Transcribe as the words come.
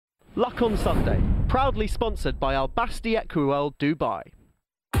Luck on Sunday, proudly sponsored by Al Basti Equiworld Dubai.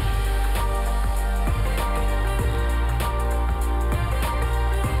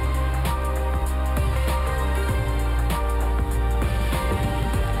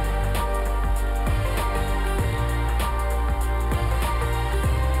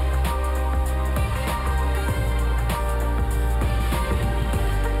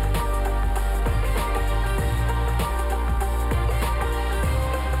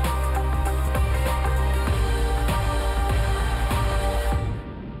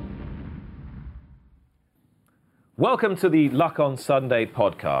 Welcome to the Luck on Sunday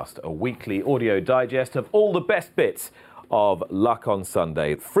podcast, a weekly audio digest of all the best bits of Luck on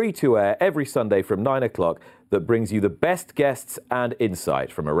Sunday, free to air every Sunday from 9 o'clock, that brings you the best guests and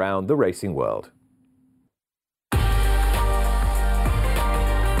insight from around the racing world.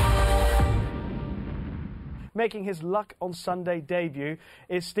 Making his Luck on Sunday debut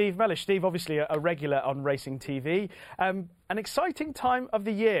is Steve Mellish. Steve, obviously a regular on Racing TV. An exciting time of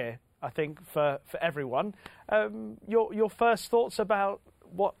the year, I think, for everyone. Your first thoughts about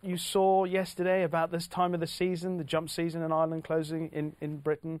what you saw yesterday, about this time of the season, the jump season in Ireland closing in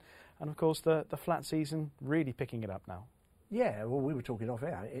Britain, and of course the flat season really picking it up now. Yeah, well, we were talking off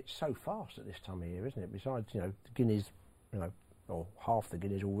air. It's so fast at this time of year, isn't it? Besides, the Guineas, or half the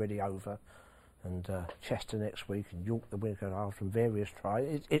Guineas already over, and Chester next week, and York the week after, and various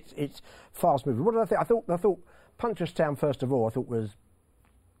tries. It's fast moving. What did I think? I thought Punchestown, first of all, I thought was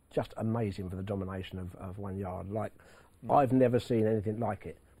just amazing for the domination of 1 yard. I've never seen anything like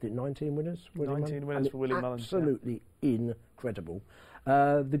it. Did 19 winners? 19 winners for William Mullins. Absolutely incredible.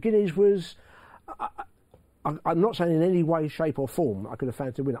 The Guineas was... I'm not saying in any way, shape or form I could have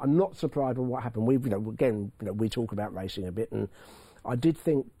fancied a winner. I'm not surprised with what happened. We talk about racing a bit, and I did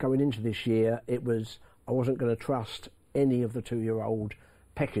think going into this year I wasn't going to trust any of the 2-year-old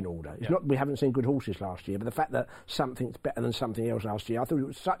pecking order. It's not we haven't seen good horses last year, but the fact that something's better than something else last year, I thought it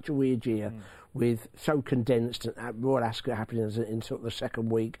was such a weird year with so condensed, and Royal Ascot happening in sort of the second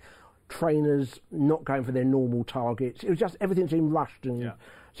week, trainers not going for their normal targets. It was just everything seemed rushed, and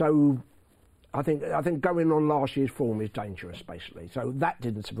so I think going on last year's form is dangerous, basically. So that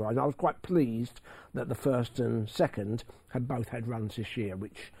didn't surprise me. I was quite pleased that the first and second had both had runs this year,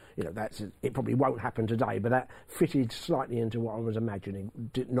 which, it probably won't happen today, but that fitted slightly into what I was imagining.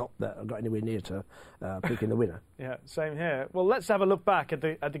 Not that I got anywhere near to picking the winner. Yeah, same here. Well, let's have a look back at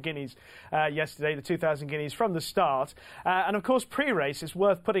the Guineas yesterday, the 2,000 Guineas from the start. And of course, pre-race, it's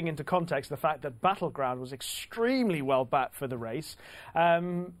worth putting into context the fact that Battleground was extremely well backed for the race.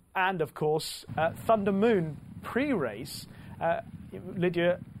 And of course, Thunder Moon pre-race,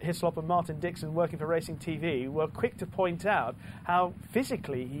 Lydia Hislop and Martin Dixon, working for Racing TV, were quick to point out how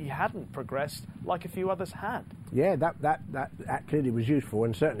physically he hadn't progressed like a few others had. Yeah, that clearly was useful,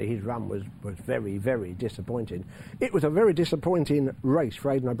 and certainly his run was very, very disappointing. It was a very disappointing race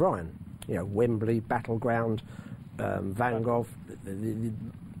for Aidan O'Brien. Wembley, Battleground, Van Gogh, the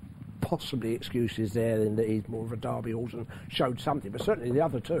possibly excuses there in that he's more of a Derby horse and showed something, but certainly the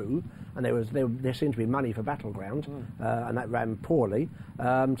other two, and there seemed to be money for Battleground, and that ran poorly.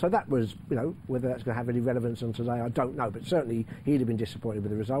 So that was, whether that's going to have any relevance on today, I don't know, but certainly he'd have been disappointed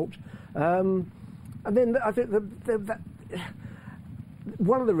with the result. And then I think that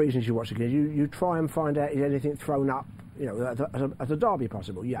one of the reasons you watch it is you try and find out is anything thrown up, as a Derby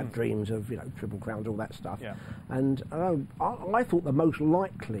possible. You had dreams of, Triple Crowns, all that stuff. Yeah. And I thought the most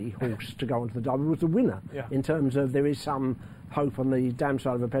likely horse to go onto the Derby was the winner, in terms of there is some hope on the damn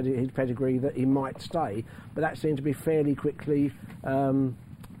side of his pedigree that he might stay, but that seemed to be fairly quickly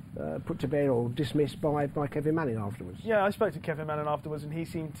put to bed or dismissed by Kevin Manning afterwards. Yeah, I spoke to Kevin Manning afterwards, and he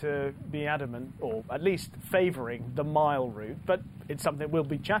seemed to be adamant, or at least favouring the mile route, but it's something we'll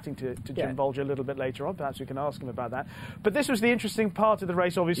be chatting to Jim Bolger a little bit later on. Perhaps we can ask him about that. But this was the interesting part of the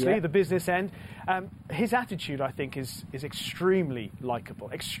race, obviously, the business end. His attitude, I think, is extremely likeable.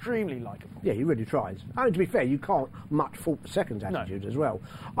 Extremely likeable. Yeah, he really tries. And to be fair, you can't much fault the second's attitude as well.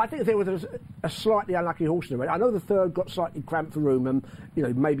 I think there was a slightly unlucky horse in the race. I know the third got slightly cramped for room, and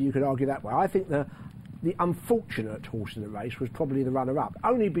maybe you could argue that way. I think the unfortunate horse in the race was probably the runner-up,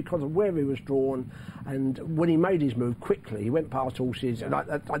 only because of where he was drawn, and when he made his move quickly, he went past horses, and I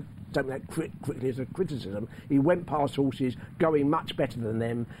don't mean that quickly as a criticism, he went past horses going much better than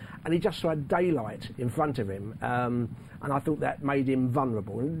them, and he just saw daylight in front of him, and I thought that made him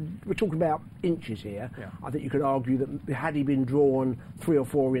vulnerable. And we're talking about inches here. I think you could argue that had he been drawn 3 or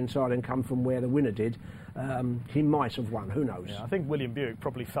 4 inside and come from where the winner did, he might have won. Who knows? Yeah, I think William Buick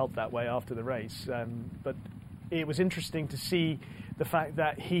probably felt that way after the race, but it was interesting to see the fact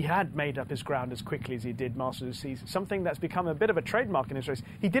that he had made up his ground as quickly as he did Masters of the Seas, something that's become a bit of a trademark in his race.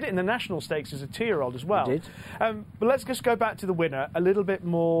 He did it in the National Stakes as a 2-year-old as well. He did. But let's just go back to the winner, a little bit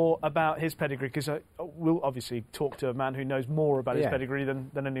more about his pedigree, because we'll obviously talk to a man who knows more about his pedigree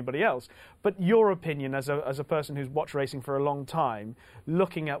than anybody else. But your opinion as a person who's watched racing for a long time,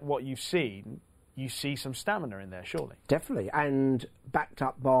 looking at what you've seen, you see some stamina in there, surely. Definitely, and backed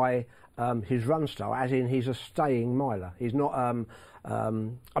up by his run style, as in he's a staying miler. He's not. I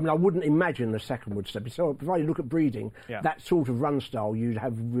mean, I wouldn't imagine the second would step. So if I look at breeding, that sort of run style, you'd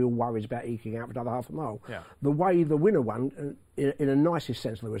have real worries about eking out for another half a mile. Yeah. The way the winner won, in a nicest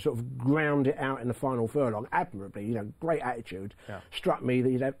sense of the word, sort of ground it out in the final furlong admirably. You know, great attitude. Yeah. Struck me that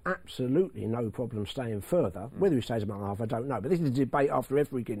he'd have absolutely no problem staying further. Whether he stays a mile and a half, I don't know. But this is a debate after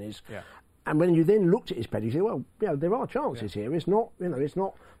every Guineas. Yeah. And when you then looked at his pedigree, you say, well, you know, there are chances here. It's not, you know, it's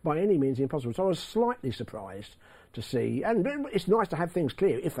not by any means impossible. So I was slightly surprised to see, and it's nice to have things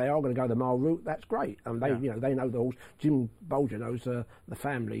clear. If they are going to go the mile route, that's great. And they, you know, they know the horse. Jim Bolger knows the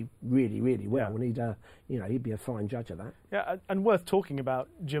family really, really well, and he'd be a fine judge of that. Yeah, and worth talking about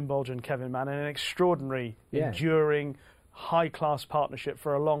Jim Bolger and Kevin Mann, an extraordinary, enduring, high-class partnership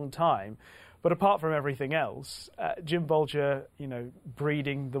for a long time. But apart from everything else, Jim Bolger, you know,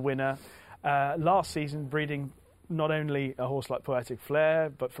 breeding the winner. Last season, breeding not only a horse like Poetic Flare,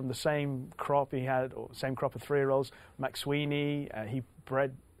 but from the same crop he had, or same crop of 3-year-olds, Max Sweeney. He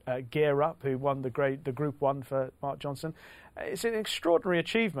bred Gear Up, who won the Group 1 for Mark Johnson. It's an extraordinary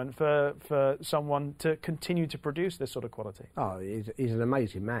achievement for someone to continue to produce this sort of quality. Oh, he's an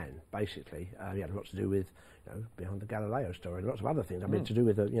amazing man, basically. He had lots to do with, you know, behind the Galileo story and lots of other things. I mean, to do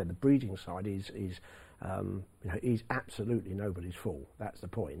with the breeding side, he's absolutely nobody's fool. That's the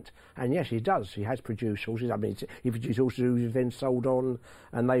point. And yes, he does. He has produced horses. I mean, he produced horses who he's then sold on,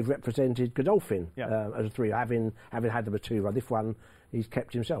 and they've represented Godolphin as a 3, having had them a 2-year-old. This one, he's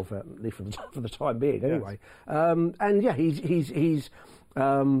kept himself, at least for the time being, anyway. Yes. And yeah, he's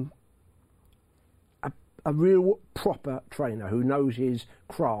a real proper trainer who knows his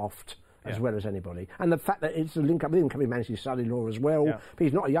craft as well as anybody. And the fact that it's a link up with him, coming managed his son-in-law as well. Yeah. But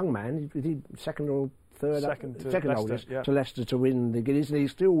he's not a young man. He's second or third, second oldest to Leicester to win the Guineas, and he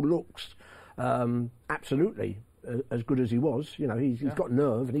still looks absolutely as good as he was. You know, he's got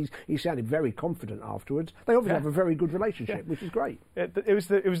nerve, and he sounded very confident afterwards. They obviously have a very good relationship, which is great. It was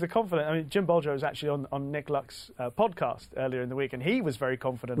the confident. I mean, Jim Bolger was actually on Nick Luck's podcast earlier in the week, and he was very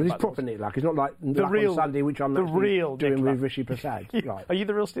confident. Well, he's proper Nick Luck. He's not like the Luck on Sunday, which I'm doing with Rishi Prasad. Right. Are you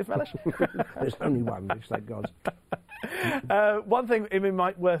the real Steve Mellish? There's only one, which thank God. One thing it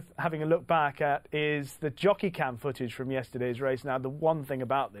might worth having a look back at is the jockey cam footage from yesterday's race. Now, the one thing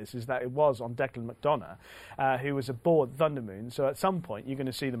about this is that it was on Declan McDonough, who was aboard Thundermoon. So at some point, you're going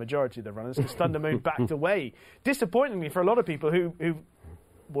to see the majority of the runners, because Thundermoon backed away. Disappointingly for a lot of people who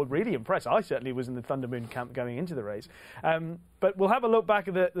were really impressed. I certainly was in the Thundermoon camp going into the race. But we'll have a look back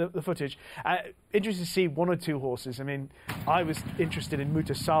at the footage. Interested to see one or two horses. I mean, I was interested in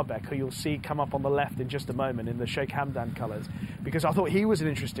Mutasabek, who you'll see come up on the left in just a moment in the Sheikh Hamdan colours, because I thought he was an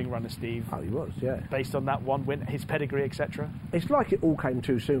interesting runner, Steve. Oh, he was, yeah. Based on that one win, his pedigree, etc. It's like it all came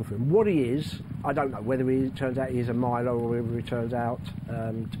too soon for him. What he is, I don't know. Whether he turns out he's a miler or whether he turns out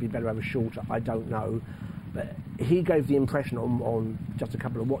to be better over shorter, I don't know. But he gave the impression on just a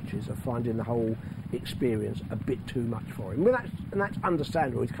couple of watches of finding the whole experience a bit too much for him. And that's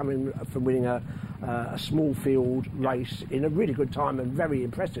understandable. He's coming from winning a small field race in a really good time and very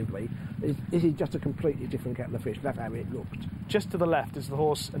impressively. Is he just a completely different kettle of fish? That's how it looked. Just to the left is the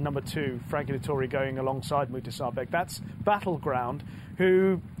horse number 2, Frankie Dettori, going alongside Mutasabek. That's Battleground,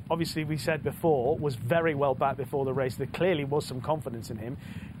 who obviously we said before was very well backed before the race. There clearly was some confidence in him.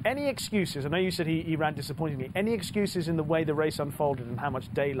 Any excuses? I know you said he ran disappointingly. Any excuses in the way the race unfolded and how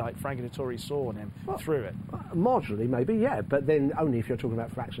much daylight Frankie Dettori saw on him through it? Marginally, maybe, yeah, but then only if you're talking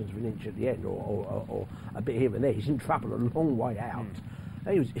about fractions of an inch at the end or a bit here and there. He's in trouble a long way out.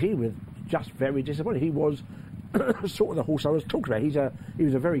 He was just very disappointed. He was sort of the horse I was talking about. He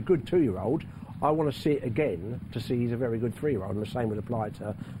was a very good 2-year-old. I want to see it again to see he's a very good 3-year-old, and the same would apply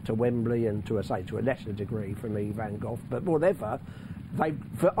to Wembley and to a lesser degree for me, Van Gogh. But whatever, I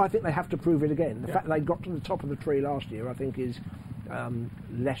think they have to prove it again. The fact that they got to the top of the tree last year, I think, is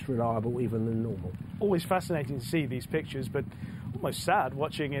less reliable even than normal. Always fascinating to see these pictures, but almost sad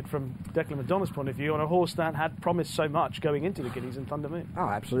watching it from Declan McDonough's point of view on a horse that had promised so much going into the Guineas and Thundermoon. Oh,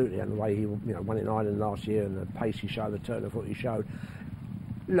 absolutely, and the way he won in Ireland last year and the pace he showed, the turn of foot he showed.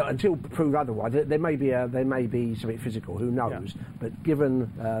 Look, until proved otherwise, there may be something physical. Who knows? Yeah. But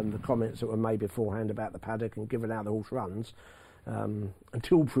given the comments that were made beforehand about the paddock and given how the horse runs,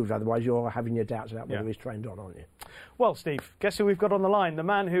 until proved otherwise, you're having your doubts about whether Yeah. he's trained on, aren't you? Well, Steve, guess who we've got on the line? The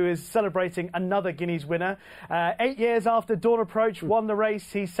man who is celebrating another Guineas winner. 8 years after Dawn Approach won the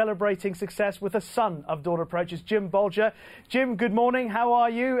race, he's celebrating success with a son of Dawn Approach. It's Jim Bolger. Jim, good morning. How are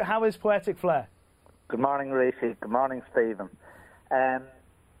you? How is Poetic Flare? Good morning, Rishi. Good morning, Stephen.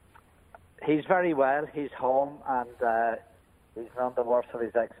 He's very well. He's home and he's none the worse of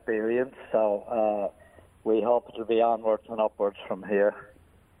his experience. So we hope it'll be onwards and upwards from here.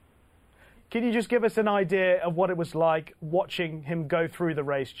 Can you just give us an idea of what it was like watching him go through the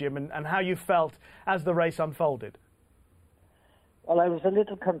race, Jim, and how you felt as the race unfolded? Well, I was a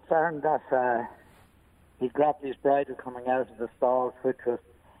little concerned that he grabbed his bridle coming out of the stalls,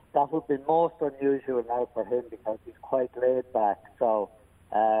 that would be most unusual now for him because he's quite laid back. So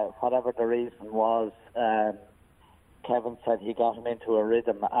whatever the reason was, Kevin said he got him into a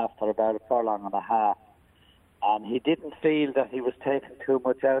rhythm after about a furlong and a half. And he didn't feel that he was taking too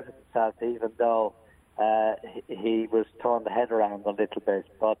much out of himself, even though he was turned the head around a little bit.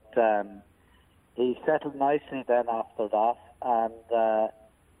 But he settled nicely then after that. And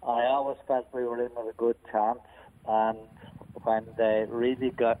I always felt we were in with a good chance. And when they really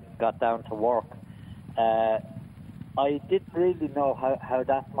got down to work, I didn't really know how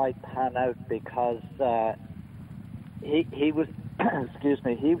that might pan out because he was, excuse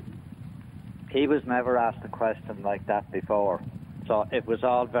me, he was never asked a question like that before. So it was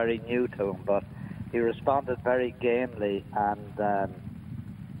all very new to him, but he responded very gamely and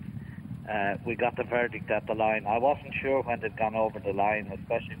we got the verdict at the line. I wasn't sure when they'd gone over the line,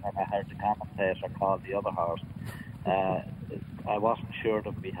 especially when I heard the commentator call the other horse. I wasn't sure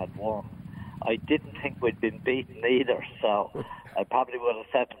that we had won. I didn't think we'd been beaten either, so I probably would have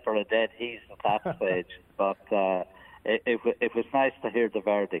settled for a dead heat at that stage. But it was nice to hear the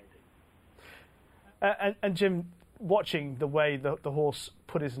verdict. And Jim, watching the way the horse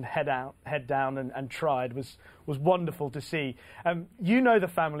put his head down and tried was wonderful to see. You know the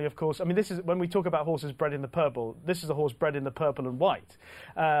family, of course. I mean, this is when we talk about horses bred in the purple. This is a horse bred in the purple and white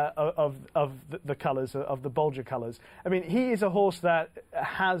of the colours of the Bolger colours. I mean, he is a horse that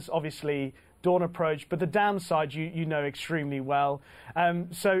has obviously Dawn Approach, but the downside you know extremely well.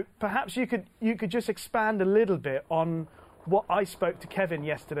 So perhaps you could just expand a little bit on what I spoke to Kevin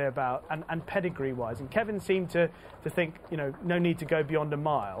yesterday about and pedigree-wise. And Kevin seemed to think, no need to go beyond a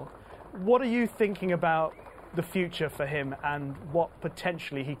mile. What are you thinking about the future for him and what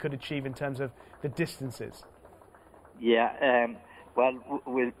potentially he could achieve in terms of the distances? Yeah, well,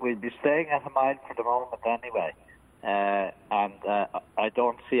 we'll be staying at a mile for the moment anyway. And I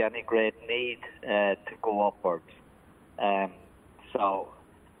don't see any great need to go upwards. So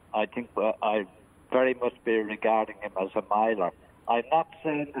I think I very much be regarding him as a miler. I'm not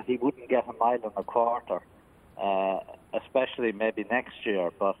saying that he wouldn't get a mile and a quarter, especially maybe next year,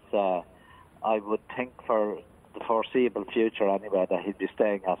 but I would think for the foreseeable future anyway that he'd be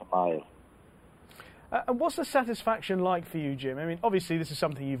staying at a mile. And what's the satisfaction like for you, Jim? I mean, obviously this is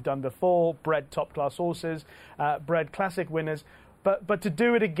something you've done before, bred top-class horses, bred classic winners, but to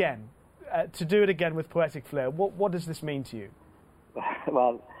do it again with Poetic Flare, what does this mean to you?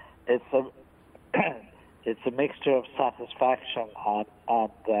 Well, it's a mixture of satisfaction and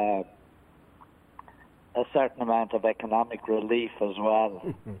a certain amount of economic relief as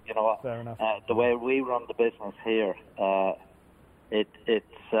well. Fair enough. The way we run the business here, it's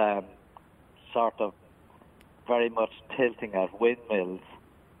sort of very much tilting at windmills.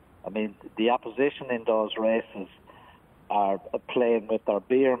 I mean, the opposition in those races are playing with their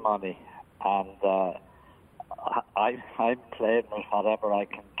beer money, and I'm playing with whatever I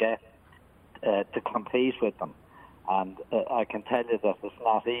can get to compete with them. And I can tell you that it's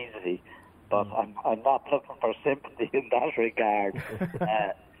not easy, but I'm not looking for sympathy in that regard.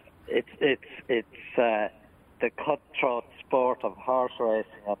 It's the cutthroat sport of horse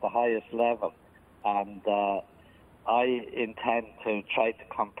racing at the highest level, and I intend to try to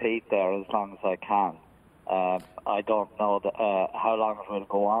compete there as long as I can. I don't know how long it will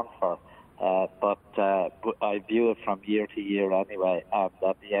go on for, but I view it from year to year anyway, and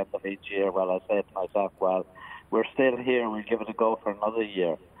at the end of each year, well, I say to myself, well, we're still here, we'll give it a go for another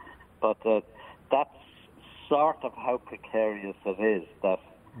year. But that's sort of how precarious it is, that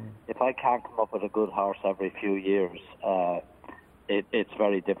if I can't come up with a good horse every few years, it's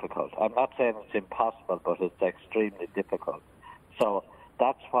very difficult. I'm not saying it's impossible, but it's extremely difficult. So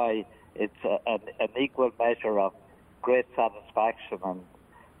that's why it's an equal measure of great satisfaction and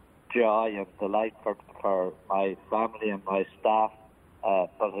joy and delight for my family and my staff,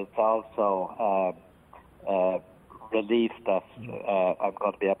 but it's also relief that I'm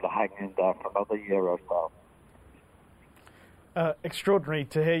going to be able to hang in there for another year or so. Extraordinary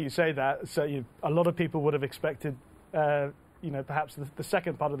to hear you say that. So a lot of people would have expected, perhaps the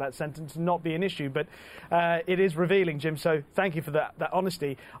second part of that sentence not be an issue, but it is revealing, Jim. So thank you for that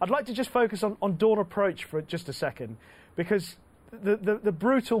honesty. I'd like to just focus on Dawn Approach for just a second, because the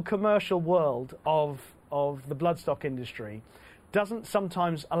brutal commercial world of the bloodstock industry doesn't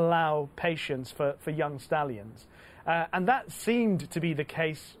sometimes allow patience for young stallions. And that seemed to be the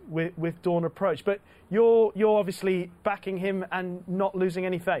case with Dawn Approach. But you're obviously backing him and not losing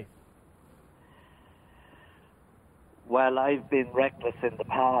any faith. Well, I've been reckless in the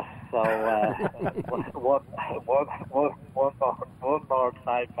past, so one more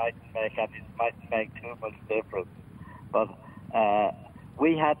time mightn't make too much difference. But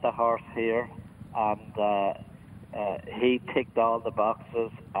we had the horse here, and he ticked all the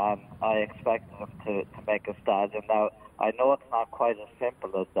boxes, and I expected him to make a stallion. Now, I know it's not quite as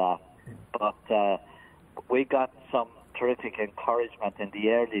simple as that, but we got some terrific encouragement in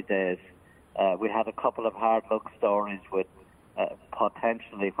the early days. We had a couple of hard luck stories with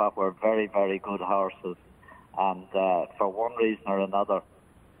potentially what were very, very good horses, and for one reason or another,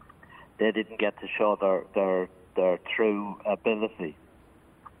 they didn't get to show their true ability.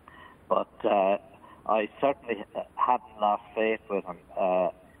 But I certainly hadn't lost faith with him,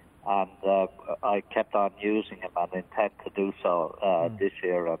 and I kept on using him and intend to do so this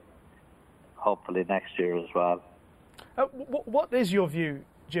year and hopefully next year as well. What is your view,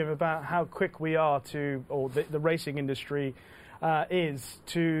 Jim, about how quick we are or the racing industry is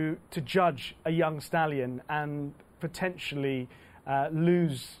to judge a young stallion and potentially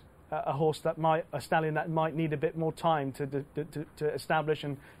lose a stallion that might need a bit more time to establish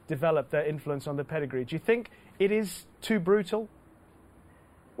and develop their influence on the pedigree? Do you think it is too brutal?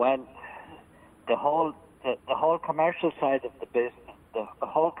 Well, the whole commercial side of the business,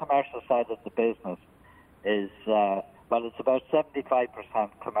 is it's about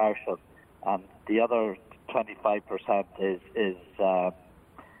 75% commercial, and the other 25% is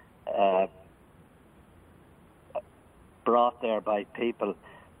brought there by people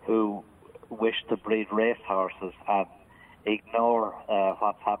who wish to breed racehorses and ignore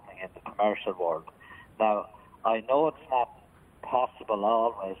what's happening in the commercial world. Now, I know it's not possible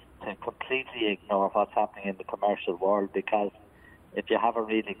always to completely ignore what's happening in the commercial world, because if you have a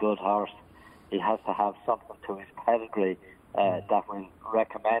really good horse, he has to have something to his pedigree that will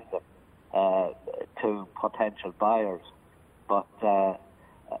recommend him to potential buyers. But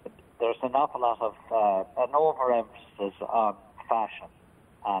there's an awful lot of an overemphasis on fashion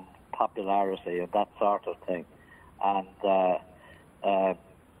and popularity and that sort of thing. And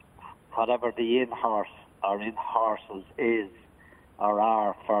whatever the in-horse or in-horses is or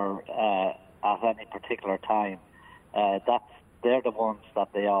are for at any particular time, they're the ones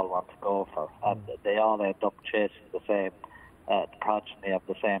that they all want to go for, and they all end up chasing the same progeny of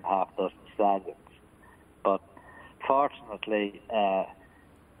the same half-dozen stallions. But fortunately,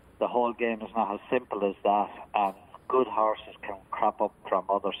 the whole game is not as simple as that, and good horses can crop up from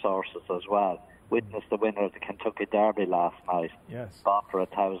other sources as well. Witness the winner of the Kentucky Derby last night. Yes. Bought for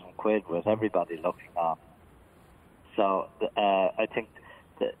 £1,000 with everybody looking on. So I think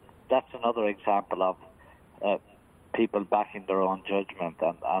that's another example of people backing their own judgment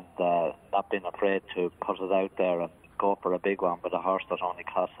and not being afraid to put it out there and go for a big one with a horse that only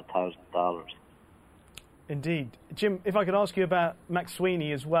costs $1,000. Indeed. Jim, if I could ask you about Max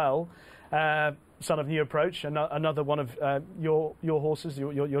Sweeney as well, son of New Approach, another one of your horses,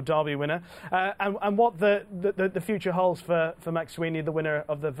 your Derby winner, and what the future holds for Max Sweeney, the winner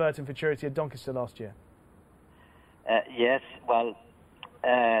of the Vertin Futurity at Doncaster last year. Yes, well,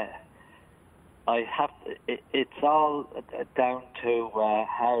 it's all down to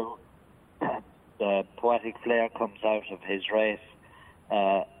how the Poetic Flare comes out of his race.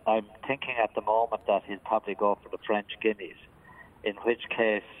 I'm thinking at the moment that he'll probably go for the French Guineas, in which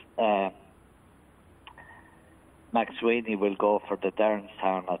case Max Sweeney will go for the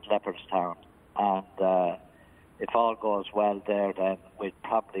Derrinstown at Leopardstown, and if all goes well there, then we'd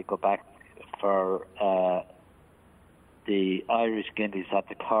probably go back for the Irish Guineas at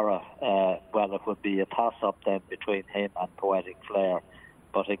the Curragh. Well, it would be a toss-up then between him and Poetic Flare,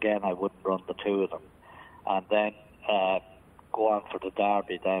 but again, I wouldn't run the two of them. And then go on for the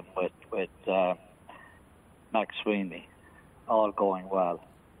Derby then with Max Sweeney, all going well.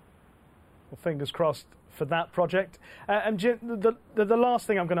 Well, fingers crossed for that project. And Jim, the last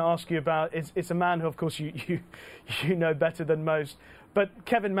thing I'm going to ask you about is it's a man who, of course, you know better than most, but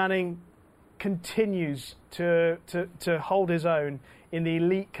Kevin Manning continues to hold his own in the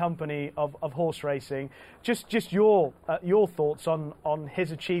elite company of horse racing. Just your thoughts on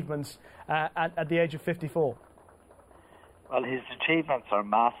his achievements at the age of 54. Well, his achievements are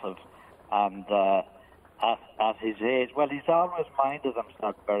massive, and at his age, well, he's always minded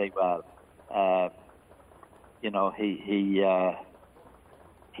himself very well.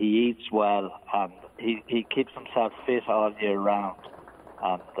 He eats well, and he keeps himself fit all year round,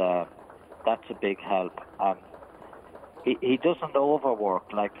 and that's a big help. And he doesn't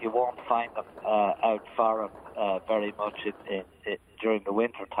overwork. Like, you won't find him out for him very much during the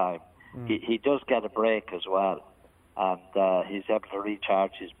winter time. He does get a break as well, and he's able to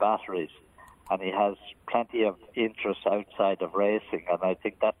recharge his batteries, and he has plenty of interests outside of racing, and I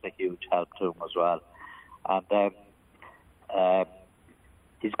think that's a huge help to him as well. And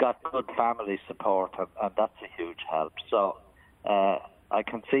he's got good family support, and that's a huge help. So I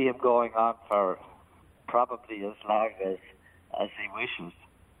can see him going on for probably as long as he wishes.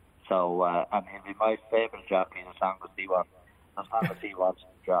 So, and he'll be my favourite jockey as long as he wants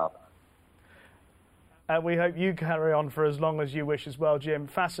the job. We hope you carry on for as long as you wish as well, Jim.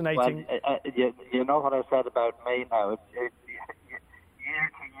 Fascinating. Well, you know what I said about me now. It's year to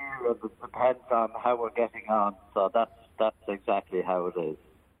year, it depends on how we're getting on. So that's exactly how it is.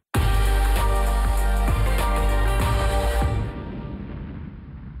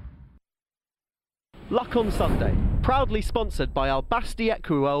 Luck on Sunday, proudly sponsored by Al Basti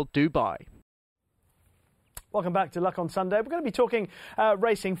Equiworld Dubai. Welcome back to Luck on Sunday. We're going to be talking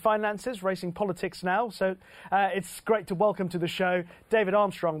racing finances, racing politics now. So it's great to welcome to the show David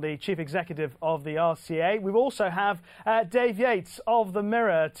Armstrong, the Chief Executive of the RCA. We also have Dave Yates of The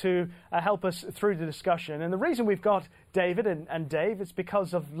Mirror to help us through the discussion. And the reason we've got David and Dave is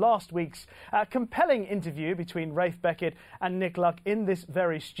because of last week's compelling interview between Rafe Beckett and Nick Luck in this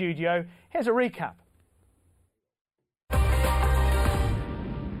very studio. Here's a recap.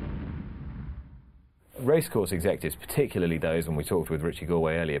 Racecourse executives, particularly those, when we talked with Richie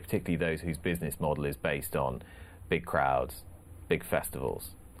Galway earlier, particularly those whose business model is based on big crowds, big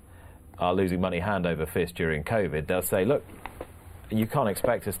festivals, are losing money hand over fist during COVID. They'll say, look, you can't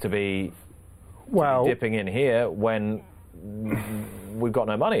expect us to be dipping in here when we've got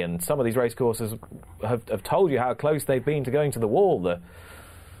no money. And some of these racecourses have told you how close they've been to going to the wall.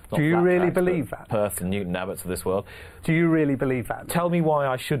 Do you really believe that? Perth and Newton Abbotts of this world. Do you really believe that? Tell me why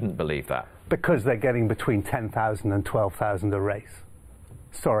I shouldn't believe that. Because they're getting between 10,000 and 12,000 a race.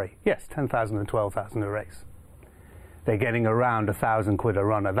 Sorry, yes, 10,000 and 12,000 a race. They're getting around £1,000 a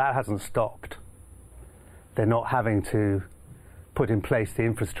runner. That hasn't stopped. They're not having to put in place the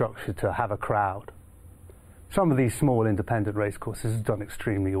infrastructure to have a crowd. Some of these small independent racecourses have done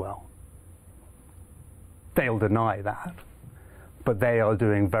extremely well. They'll deny that, but they are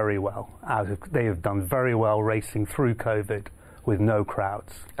doing very well. They have done very well racing through COVID with no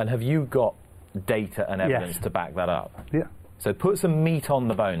crowds. And have you got data and evidence to back that up? Yeah. So put some meat on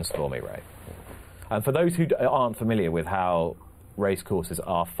the bones for me, Ray. And for those who aren't familiar with how racecourses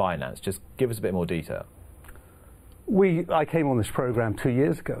are financed, just give us a bit more detail. I came on this programme 2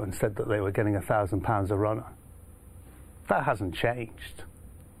 years ago and said that they were getting £1,000 a runner. That hasn't changed.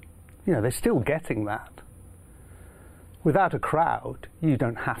 You know, they're still getting that. Without a crowd, you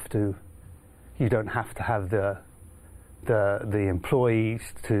don't have to have the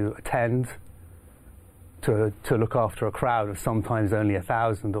employees to attend to look after a crowd of sometimes only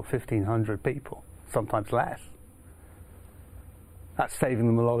 1,000 or 1,500 people, sometimes less. That's saving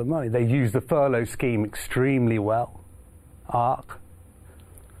them a lot of money. They use the furlough scheme extremely well, ARC.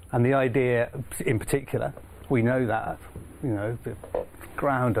 And the idea, in particular, we know that, you know, the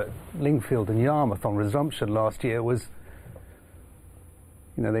ground at Lingfield and Yarmouth on resumption last year was,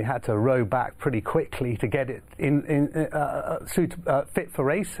 you know, they had to row back pretty quickly to get it fit for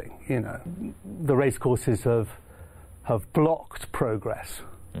racing. You know, the racecourses have blocked progress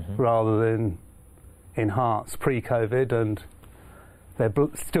rather than enhanced pre-COVID, and they're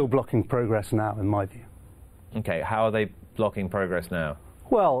still blocking progress now, in my view. Okay, how are they blocking progress now?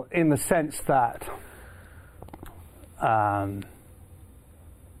 Well, in the sense that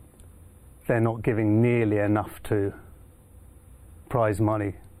they're not giving nearly enough to prize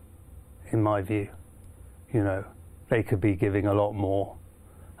money, in my view. You know, they could be giving a lot more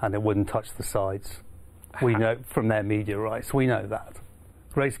and it wouldn't touch the sides. We know from their media rights, we know that.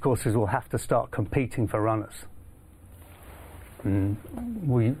 Racecourses will have to start competing for runners. I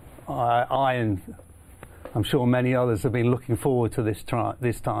and I'm sure many others have been looking forward to this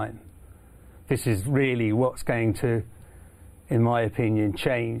time. This is really what's going to, in my opinion,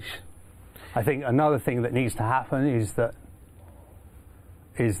 change. I think another thing that needs to happen is that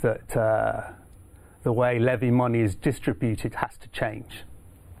the way levy money is distributed has to change.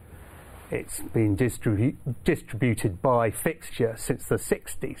 It's been distributed by fixture since the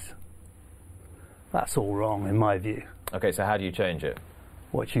 60s. That's all wrong in my view. Okay, so how do you change it?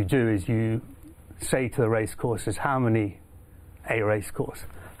 What you do is you say to the race courses, how many Class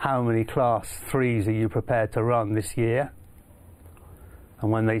 3s are you prepared to run this year?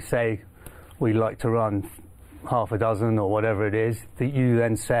 And when they say, we'd like to run half a dozen or whatever it is, that you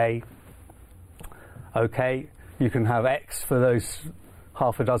then say, okay, you can have X for those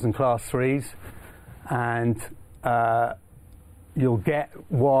half a dozen Class 3s, and you'll get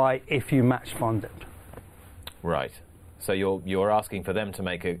Y if you match fund it. Right. So you're asking for them to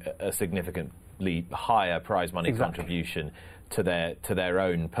make a significantly higher prize money contribution to their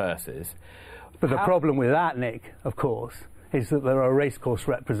own purses. But the problem with that, Nick, of course, is that there are racecourse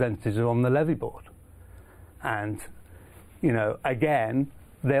representatives on the levy board. And, you know, again,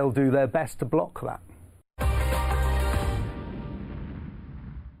 they'll do their best to block that.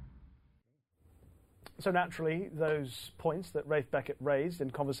 So naturally, those points that Rafe Beckett raised in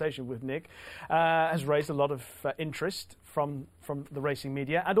conversation with Nick has raised a lot of interest from the racing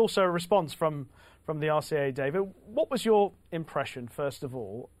media, and also a response from the RCA. David, what was your impression, first of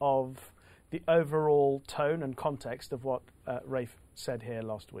all, of the overall tone and context of what Rafe said here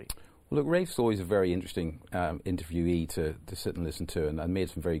last week? Well, look, Rafe's always a very interesting interviewee to sit and listen to, and made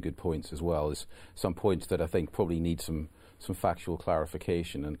some very good points as well. There's some points that I think probably need some factual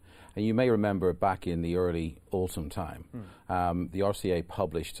clarification. And you may remember back in the early autumn time, the RCA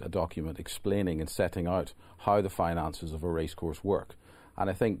published a document explaining and setting out how the finances of a racecourse work. And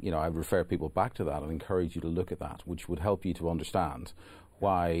I think, I would refer people back to that and encourage you to look at that, which would help you to understand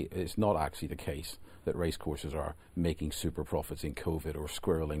why it's not actually the case that racecourses are making super profits in COVID or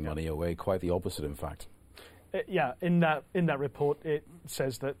squirreling money away. Quite the opposite, in fact. In that report, it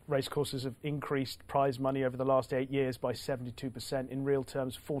says that racecourses have increased prize money over the last 8 years by 72%, in real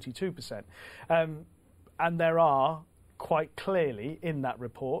terms 42%. And there are, quite clearly in that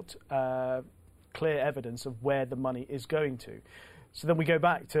report, clear evidence of where the money is going to. So then we go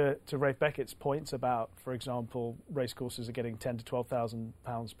back to Rafe Beckett's points about, for example, racecourses are getting £10,000 to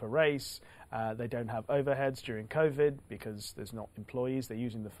 £12,000 per race. They don't have overheads during COVID because there's not employees. They're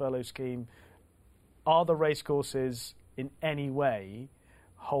using the furlough scheme. Are the racecourses in any way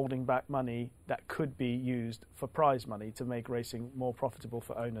holding back money that could be used for prize money to make racing more profitable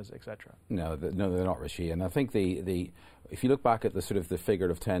for owners, etc.? No, they're not, Rishi. And I think if you look back at the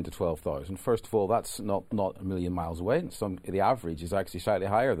figure of 10 to 12,000, first of all, that's not a million miles away. The average is actually slightly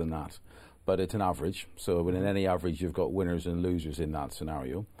higher than that, but it's an average. So in any average, you've got winners and losers in that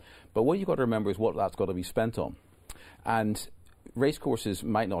scenario. But what you've got to remember is what that's got to be spent on. And racecourses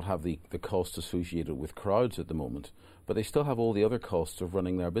might not have the costs associated with crowds at the moment, but they still have all the other costs of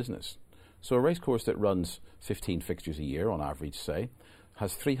running their business. So a racecourse that runs 15 fixtures a year on average, say,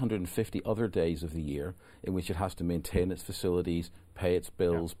 has 350 other days of the year in which it has to maintain its facilities, pay its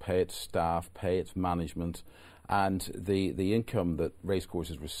bills, pay its staff, pay its management, and the income that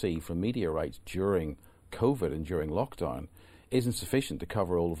racecourses receive from media rights during COVID and during lockdown isn't sufficient to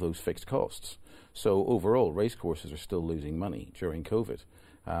cover all of those fixed costs. So overall, racecourses are still losing money during COVID.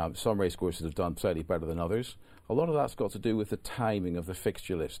 Some racecourses have done slightly better than others. A lot of that's got to do with the timing of the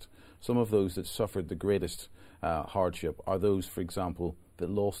fixture list. Some of those that suffered the greatest hardship are those, for example, that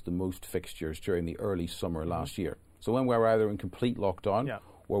lost the most fixtures during the early summer last year. So when we were either in complete lockdown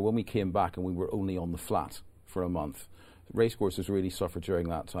or when we came back and we were only on the flat for a month, racecourses really suffered during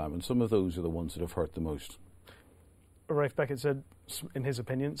that time, and some of those are the ones that have hurt the most. Rafe Beckett said, in his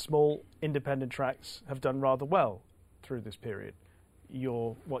opinion, small independent tracks have done rather well through this period.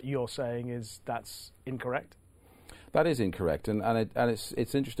 What you're saying is that's incorrect? That is incorrect, and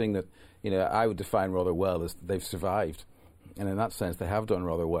it's interesting that I would define rather well as they've survived, and in that sense they have done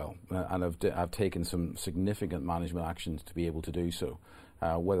rather well, and have taken some significant management actions to be able to do so.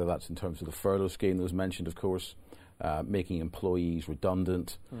 Whether that's in terms of the furlough scheme that was mentioned, of course, making employees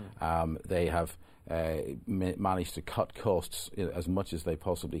redundant. They have managed to cut costs as much as they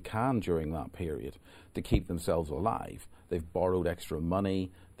possibly can during that period to keep themselves alive. They've borrowed extra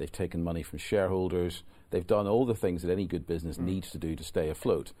money, they've taken money from shareholders, they've done all the things that any good business needs to do to stay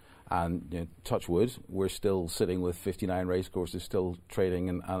afloat. And touch wood, we're still sitting with 59 racecourses still trading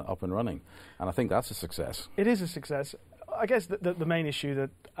and up and running. And I think that's a success. It is a success. I guess the main issue that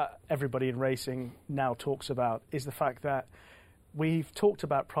everybody in racing now talks about is the fact that we've talked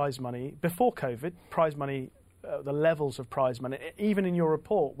about prize money before COVID, prize money, the levels of prize money. Even in your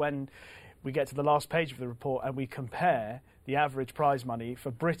report, when we get to the last page of the report and we compare the average prize money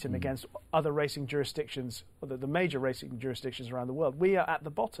for Britain against other racing jurisdictions, the major racing jurisdictions around the world, we are at the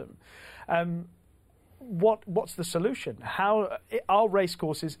bottom. What's the solution? How are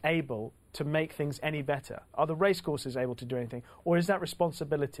racecourses able to make things any better? Are the racecourses able to do anything? Or is that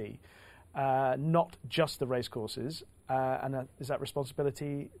responsibility not just the racecourses, and does that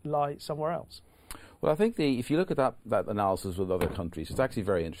responsibility lie somewhere else? Well, I think if you look at that analysis with other countries, it's actually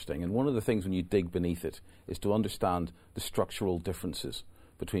very interesting. And one of the things when you dig beneath it is to understand the structural differences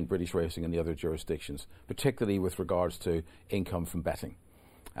between British racing and the other jurisdictions, particularly with regards to income from betting.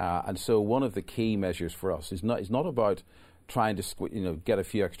 And so one of the key measures for us is not about trying to get a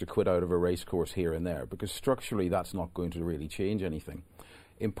few extra quid out of a race course here and there, because structurally that's not going to really change anything.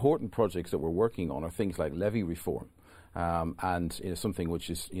 Important projects that we're working on are things like levy reform, and something which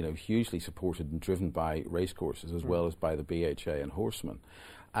is hugely supported and driven by racecourses as well as by the BHA and Horsemen.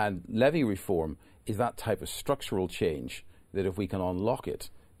 And levy reform is that type of structural change that, if we can unlock it,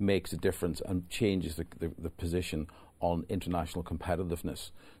 makes a difference and changes the position on international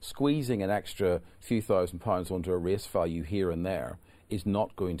competitiveness. Squeezing an extra few £1,000s onto a race value here and there is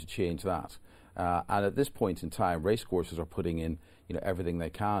not going to change that. And at this point in time, racecourses are putting in everything they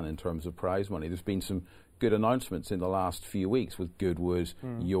can in terms of prize money. There's been some good announcements in the last few weeks with Goodwood,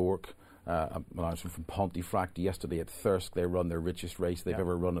 York, an announcement from Pontefract yesterday at Thirsk. They run their richest race they've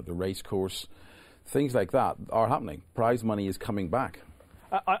ever run at the racecourse. Things like that are happening. Prize money is coming back.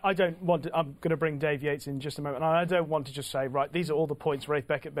 I don't want to. I'm going to bring Dave Yates in just a moment. And I don't want to just say, right, these are all the points Rafe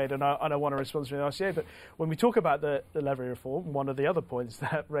Beckett made, and I want a response from the RCA. But when we talk about the levy reform, one of the other points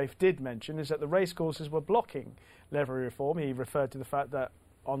that Rafe did mention is that the racecourses were blocking levy reform. He referred to the fact that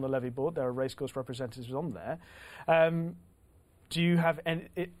on the levy board there are racecourse representatives on there. Do you have any?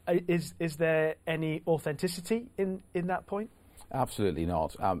 Is there any authenticity in that point? Absolutely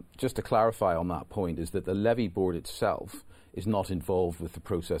not. Just to clarify on that point, is that the levy board itself is not involved with the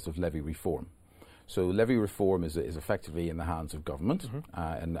process of levy reform. So levy reform is effectively in the hands of government,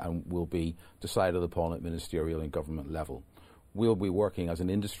 and will be decided upon at ministerial and government level. We'll be working as an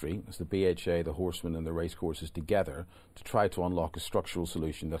industry, as the BHA, the Horsemen and the racecourses together, to try to unlock a structural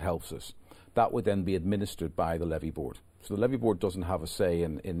solution that helps us. That would then be administered by the levy board. So the levy board doesn't have a say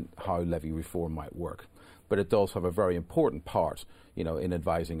in how levy reform might work, but it does have a very important part, in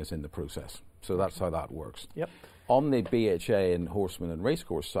advising us in the process. So that's how that works. Yep. On the BHA and Horsemen and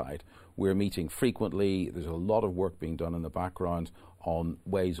racecourse side, we're meeting frequently. There's a lot of work being done in the background on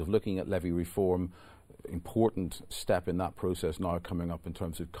ways of looking at levy reform. Important step in that process now coming up in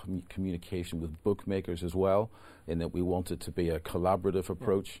terms of communication with bookmakers as well, in that we want it to be a collaborative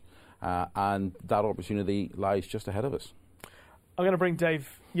approach, and that opportunity lies just ahead of us. I'm going to bring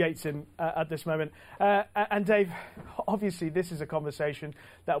Dave Yates in at this moment. And Dave, obviously this is a conversation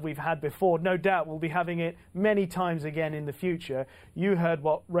that we've had before. No doubt we'll be having it many times again in the future. You heard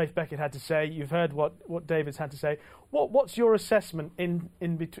what Rafe Beckett had to say. You've heard what David's had to say. What's your assessment in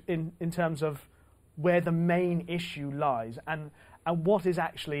terms of where the main issue lies and what is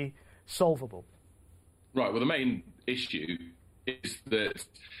actually solvable? Right, well, the main issue is that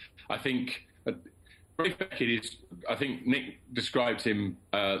I think Rafe Beckett is, I think Nick described him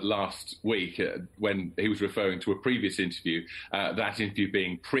last week when he was referring to a previous interview, that interview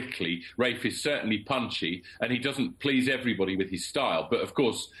being prickly. Rafe is certainly punchy and he doesn't please everybody with his style. But of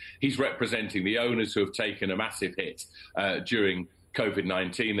course, he's representing the owners who have taken a massive hit during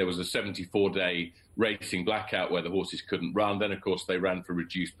COVID-19. There was a 74-day racing blackout where the horses couldn't run. Then, of course, they ran for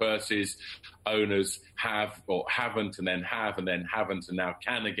reduced purses. Owners have or haven't and then have and then haven't and now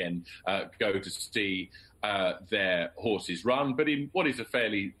can again go to see their horses run. But in what is a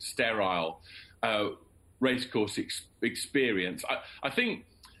fairly sterile racecourse experience, I think,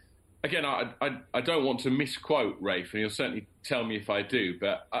 again, I don't want to misquote Rafe, and he'll certainly tell me if I do,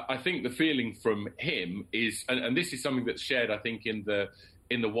 but I think the feeling from him is, and this is something that's shared, I think, in the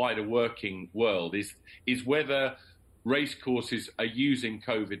wider working world, is whether racecourses are using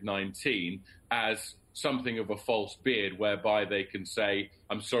COVID-19 as something of a false beard, whereby they can say,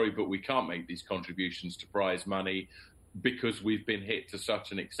 I'm sorry, but we can't make these contributions to prize money because we've been hit to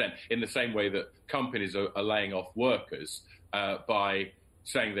such an extent, in the same way that companies are laying off workers by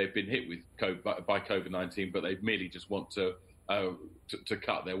saying they've been hit with by COVID-19, but they merely just want to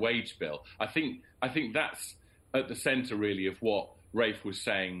cut their wage bill. I think that's at the centre, really, of what Rafe was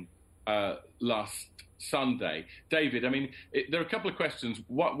saying last Sunday. David, I mean, there are a couple of questions.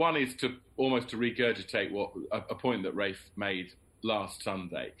 One is to regurgitate a point that Rafe made last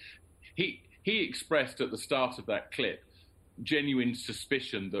Sunday. He expressed at the start of that clip genuine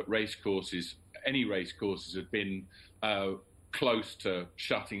suspicion that any racecourses had been close to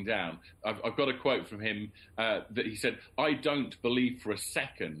shutting down. I've got a quote from him that he said, "I don't believe for a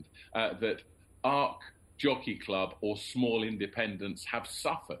second that ARC Jockey Club or small independents have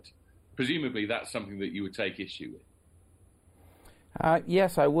suffered." Presumably that's something that you would take issue with.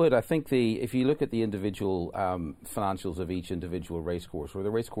 Yes, I would. I think if you look at the individual financials of each individual racecourse, or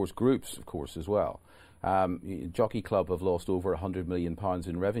the racecourse groups, of course, as well, Jockey Club have lost over £100 million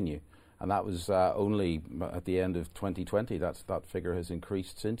in revenue, and that was only at the end of 2020. That figure has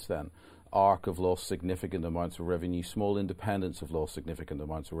increased since then. ARC have lost significant amounts of revenue. Small independents have lost significant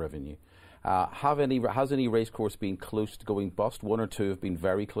amounts of revenue. Has any racecourse been close to going bust? One or two have been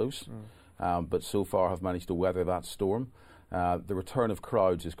very close, but so far have managed to weather that storm. The return of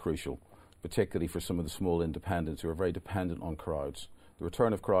crowds is crucial, particularly for some of the small independents who are very dependent on crowds. The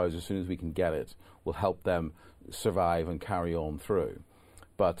return of crowds, as soon as we can get it, will help them survive and carry on through.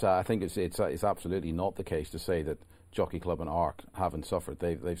 But I think it's absolutely not the case to say that Jockey Club and ARC haven't suffered.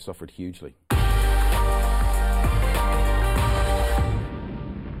 They've suffered hugely.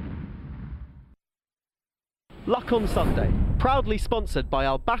 Luck on Sunday, proudly sponsored by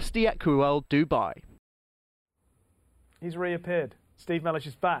Al Basti Equiworld Dubai. He's reappeared. Steve Mellish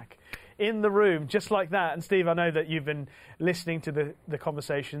is back in the room, just like that. And Steve, I know that you've been listening to the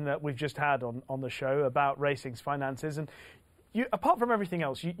conversation that we've just had on the show about racing's finances. And you, apart from everything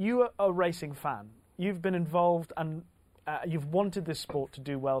else, you are a racing fan. You've been involved and you've wanted this sport to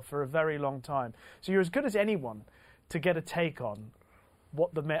do well for a very long time. So you're as good as anyone to get a take on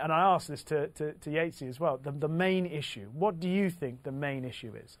what and I asked this to Yatesy as well, the main issue. What do you think the main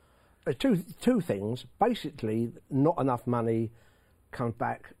issue is? Two things. Basically, not enough money comes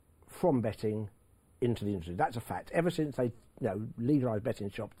back from betting into the industry. That's a fact. Ever since they legalised betting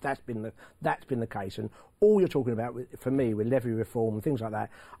shops, that's been the case. And all you're talking about, for me, with levy reform and things like that,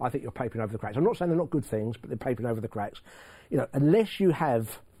 I think you're papering over the cracks. I'm not saying they're not good things, but they're papering over the cracks. Unless you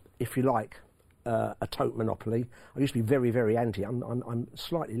have, if you like, a tote monopoly. I used to be very, very anti. I'm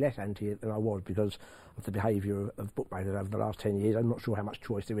slightly less anti than I was because of the behaviour of bookmakers over the last 10 years. I'm not sure how much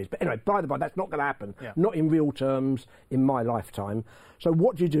choice there is. But anyway, by the by, that's not going to happen. Yeah. Not in real terms in my lifetime. So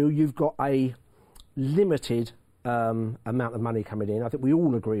what do? You've got a limited amount of money coming in. I think we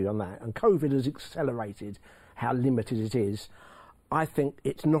all agree on that. And COVID has accelerated how limited it is. I think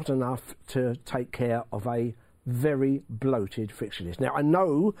it's not enough to take care of a very bloated fixture list. Now, I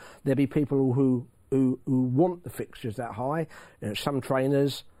know there'll be people who want the fixtures that high. Some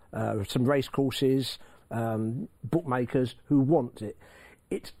trainers, some race courses, bookmakers who want it.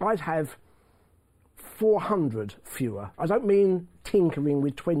 I'd have 400 fewer. I don't mean tinkering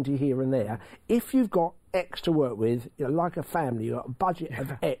with 20 here and there. If you've got X to work with, like a family, you've got a budget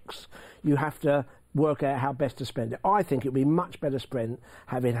of X, you have to work out how best to spend it. I think it would be much better spent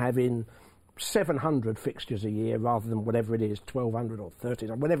having 700 fixtures a year rather than whatever it is, 1,200 or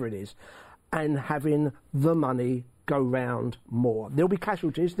 1,300, whatever it is, and having the money go round more. There'll be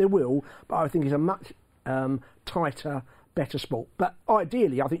casualties, there will, but I think it's a much tighter, better sport. But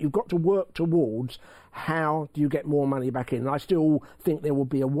ideally, I think you've got to work towards how do you get more money back in. And I still think there will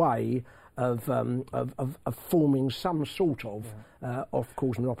be a way of forming some sort of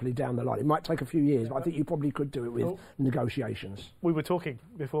off-course monopoly down the line. It might take a few years, but I think you probably could do it with negotiations. We were talking,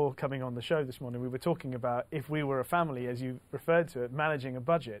 before coming on the show this morning, we were talking about if we were a family, as you referred to it, managing a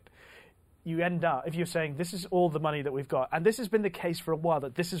budget, you end up, if you're saying this is all the money that we've got, and this has been the case for a while,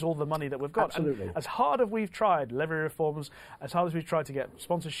 that this is all the money that we've got. Absolutely. And as hard as we've tried levy reforms, as hard as we've tried to get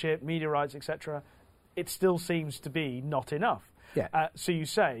sponsorship, media rights, etc., it still seems to be not enough. Yeah. So you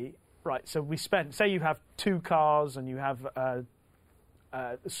say, right, so we spend, say you have 2 cars and you have a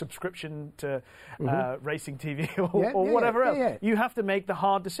subscription to racing TV or whatever else. Yeah. You have to make the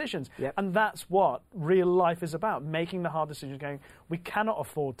hard decisions. Yep. And that's what real life is about, making the hard decisions, going, we cannot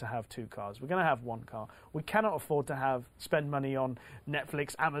afford to have 2 cars. We're going to have 1 car. We cannot afford to spend money on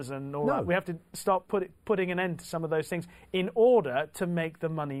Netflix, Amazon, all that. We have to start putting an end to some of those things in order to make the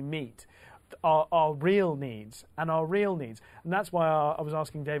money meet our real needs. And that's why I was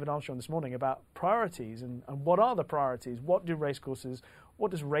asking David Armstrong this morning about priorities and what are the priorities? What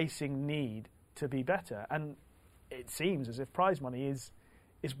does racing need to be better? And it seems as if prize money is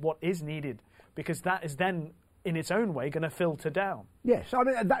what is needed, because that is then in its own way going to filter down. Yes, I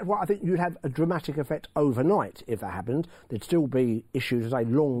mean, that's why I think you'd have a dramatic effect overnight if that happened. There'd still be issues, as a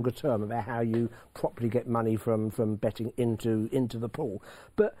longer term, about how you properly get money from betting into the pool.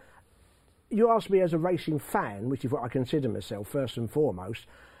 But you asked me as a racing fan, which is what I consider myself first and foremost.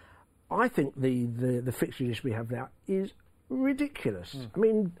 I think the fixture list we have now is ridiculous. I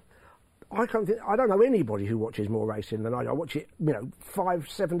mean, I don't know anybody who watches more racing than I do. I watch it,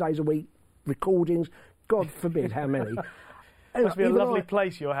 5-7 days a week, recordings. God forbid how many. It must be a lovely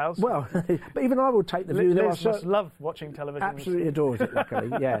place, your house. Well, but even I would take the view that Liz must love watching television. Absolutely adores it, luckily.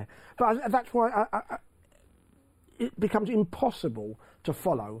 Yeah, but that's why it becomes impossible to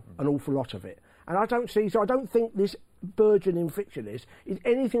follow an awful lot of it. And I don't think this burgeoning friction is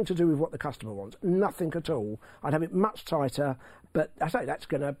anything to do with what the customer wants. Nothing at all. I'd have it much tighter, but I say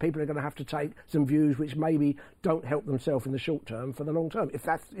people are going to have to take some views which maybe don't help themselves in the short term for the long term. If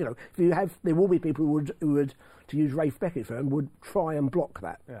that's, there will be people who would, to use Rafe Beckett's term, would try and block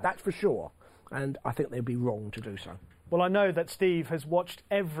that. Yeah. That's for sure. And I think they'd be wrong to do so. Well, I know that Steve has watched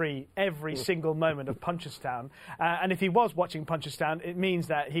every single moment of Punchestown, and if he was watching Punchestown, it means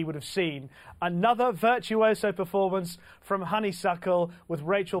that he would have seen another virtuoso performance from Honeysuckle with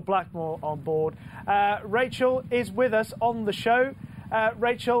Rachel Blackmore on board. Rachel is with us on the show.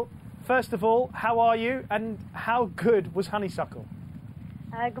 Rachel, first of all, how are you, and how good was Honeysuckle?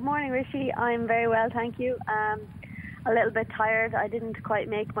 Good morning, Rishi. I'm very well, thank you. A little bit tired. I didn't quite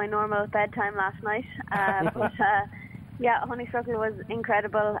make my normal bedtime last night, but... Yeah, Honeysuckle was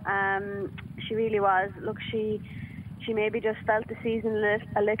incredible. She really was. Look, she maybe just felt the season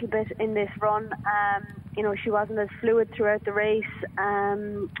a little bit in this run. She wasn't as fluid throughout the race,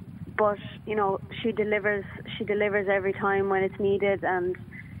 but she delivers. She delivers every time when it's needed, and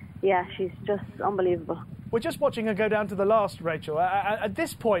yeah, she's just unbelievable. We're just watching her go down to the last, Rachel. At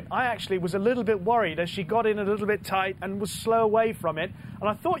this point, I actually was a little bit worried as she got in a little bit tight and was slow away from it, and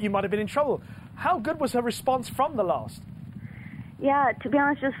I thought you might have been in trouble. How good was her response from the last? Yeah, to be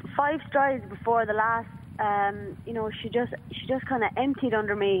honest, just 5 strides before the last, she just kind of emptied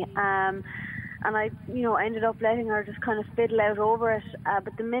under me, and I, ended up letting her just kind of fiddle out over it.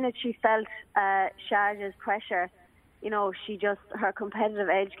 But the minute she felt Sharjah's pressure, her competitive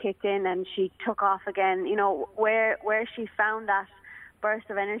edge kicked in and she took off again. Where she found that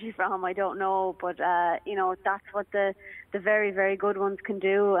burst of energy from, I don't know, but that's what the very, very good ones can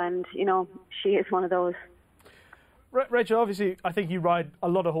do, and she is one of those. Rachel, obviously, I think you ride a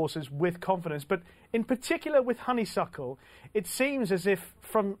lot of horses with confidence, but in particular with Honeysuckle, it seems as if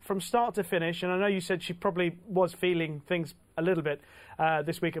from start to finish, and I know you said she probably was feeling things a little bit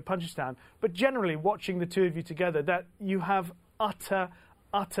this week at Punchestown, but generally watching the two of you together, that you have utter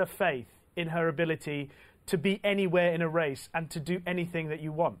faith in her ability to be anywhere in a race and to do anything that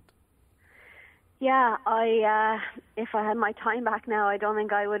you want. Yeah, if I had my time back now, I don't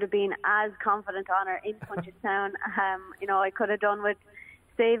think I would have been as confident on her in Punchestown. I could have done with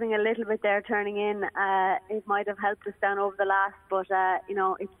saving a little bit there, turning in. It might have helped us down over the last, but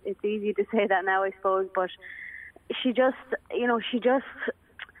it's easy to say that now, I suppose. But she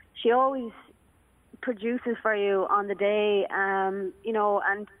always produces for you on the day, and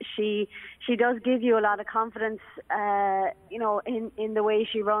she does give you a lot of confidence, in the way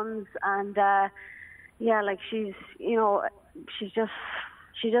she runs, and she's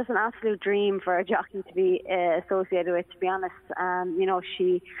just an absolute dream for a jockey to be associated with, to be honest.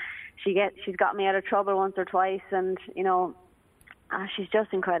 She's got me out of trouble once or twice, and she's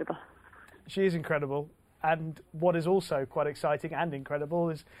just incredible. She is incredible, and what is also quite exciting and incredible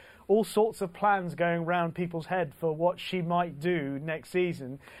is all sorts of plans going round people's head for what she might do next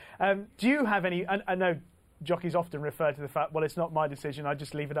season. Do you have any? I know jockeys often refer to the fact, well, it's not my decision, I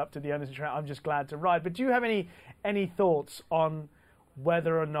just leave it up to the owners of the track, I'm just glad to ride. But do you have any thoughts on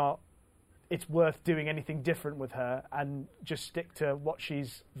whether or not it's worth doing anything different with her and just stick to what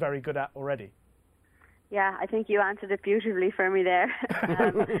she's very good at already? Yeah, I think you answered it beautifully for me there.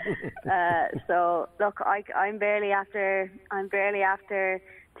 So look, I'm barely after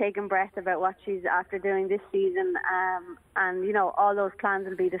taking breath about what she's after doing this season, and all those plans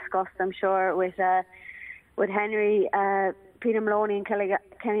will be discussed, I'm sure, with Henry, Peter Maloney, and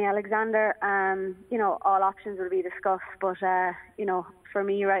Kenny Alexander. All options will be discussed, but for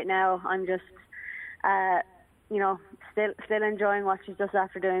me right now, I'm just still enjoying what she's just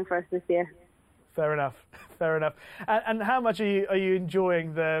after doing for us this year. Fair enough. And how much are you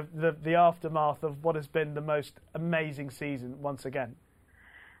enjoying the aftermath of what has been the most amazing season once again?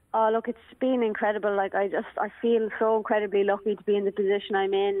 Oh, look, it's been incredible. Like, I feel so incredibly lucky to be in the position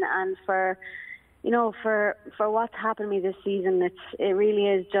I'm in, and for what's happened to me this season, it really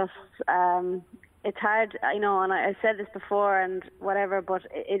is just it's hard, and I said this before and whatever, but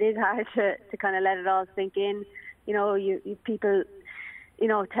it is hard to kind of let it all sink in. You people,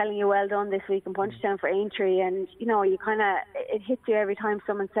 telling you well done this week in Punchestown for Aintree, and you kind of, it hits you every time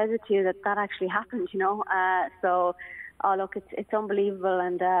someone says it to you that actually happened. So. Oh, look, it's unbelievable,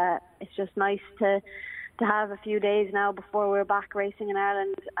 and it's just nice to have a few days now before we're back racing in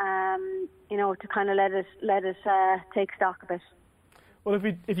Ireland, to kind of let it take stock a bit. Well,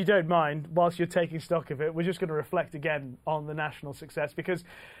 if you don't mind, whilst you're taking stock of it, we're just going to reflect again on the national success, because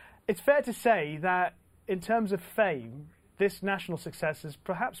it's fair to say that in terms of fame, this national success has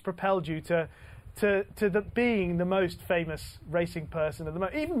perhaps propelled you to being the most famous racing person at the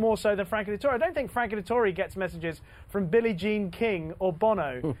moment, even more so than Frankie Dettori. I don't think Frankie Dettori gets messages from Billie Jean King or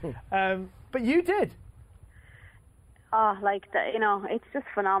Bono, but you did. Oh, it's just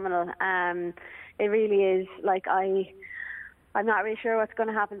phenomenal. It really is. I'm not really sure what's going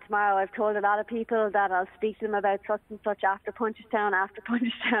to happen tomorrow. I've told a lot of people that I'll speak to them about such and such after Punchestown.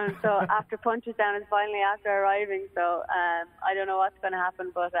 So after Punchestown is finally after arriving. So I don't know what's going to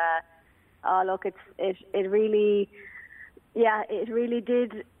happen, but it really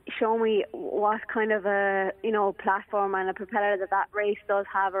did show me what kind of a platform and a propeller that race does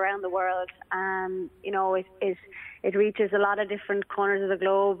have around the world. It reaches a lot of different corners of the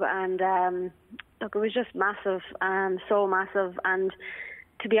globe, and it was just massive, so massive. And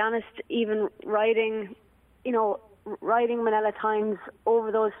to be honest, even riding Manila Times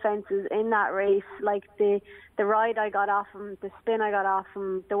over those fences in that race, like the ride I got off him, the spin I got off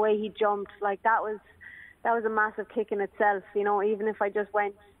him, the way he jumped, like that was a massive kick in itself. Even if I just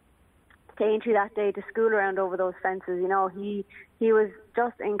went to Aintree that day to school around over those fences, he was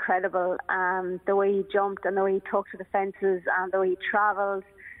just incredible. The way he jumped and the way he took to the fences and the way he travelled,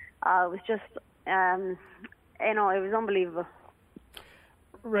 it was just, it was unbelievable.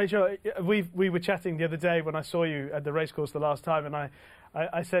 Rachel, we were chatting the other day when I saw you at the racecourse the last time, and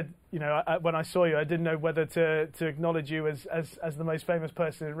I said, when I saw you, I didn't know whether to acknowledge you as the most famous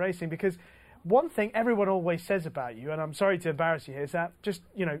person in racing, because one thing everyone always says about you, and I'm sorry to embarrass you here, is that just,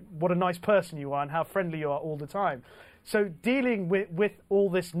 what a nice person you are and how friendly you are all the time. So dealing with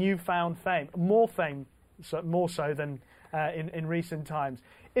all this newfound fame, more so than in recent times,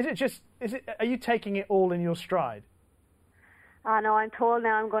 are you taking it all in your stride? No, I'm told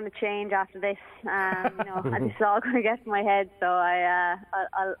now I'm going to change after this. And this is all going to get to my head. So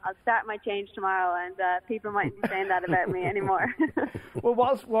I'll start my change tomorrow, and people mightn't be saying that about me anymore. Well,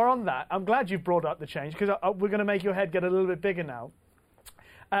 whilst we're on that, I'm glad you've brought up the change, because we're going to make your head get a little bit bigger now.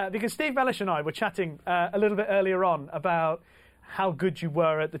 Because Steve Mellish and I were chatting a little bit earlier on about how good you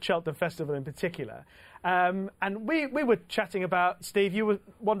were at the Cheltenham Festival in particular. And we were chatting about, Steve, you were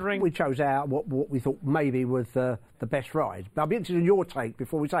wondering... We chose out what we thought maybe was the best ride. But I'll be interested in your take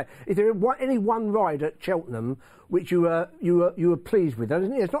before we say, is there any one ride at Cheltenham which you were pleased with?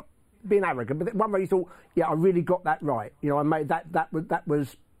 It's not being arrogant, but one where you thought, yeah, I really got that right. I made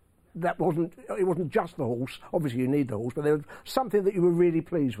it wasn't just the horse. Obviously you need the horse, but there was something that you were really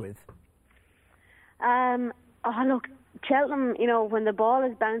pleased with. Look, Cheltenham, when the ball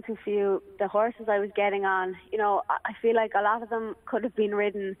is bouncing for you, the horses I was getting on, I feel like a lot of them could have been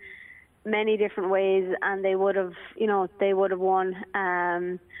ridden many different ways, and they would have won.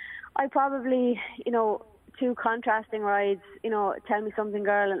 I probably, two contrasting rides, Tell Me Something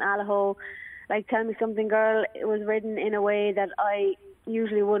Girl and Allaho. Like Tell Me Something Girl, it was ridden in a way that I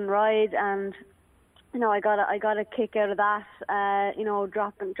usually wouldn't ride, and I got a kick out of that.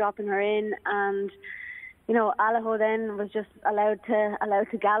 Dropping her in, and Allaho then was just allowed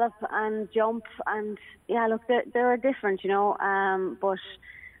to gallop and jump, and yeah, look, they were different, but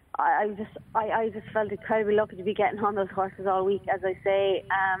I just felt incredibly lucky to be getting on those horses all week. As I say,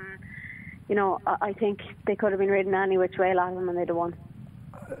 I think they could have been ridden any which way, a lot of them, and they'd have won.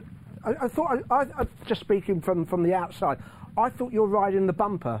 I thought, just speaking from the outside, I thought your ride in the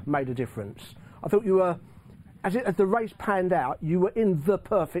bumper made a difference. I thought you were, as the race panned out, you were in the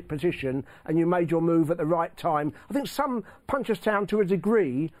perfect position and you made your move at the right time. I think some Punchestown, to a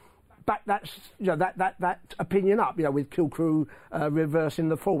degree, back that opinion up, with Kilcrew reversing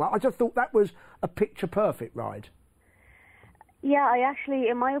the form. I just thought that was a picture-perfect ride. Yeah,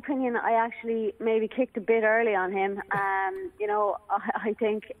 in my opinion, I maybe kicked a bit early on him. I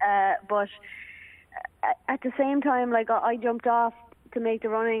think, but at the same time, I jumped off to make the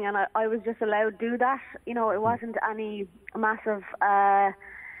running, and I was just allowed to do that. It wasn't any massive. I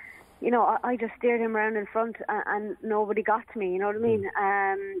just steered him around in front, and nobody got to me. You know what I mean?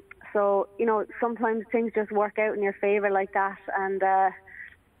 So sometimes things just work out in your favour like that, and.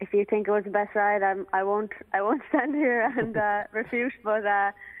 If you think it was the best ride, I won't stand here and refute. But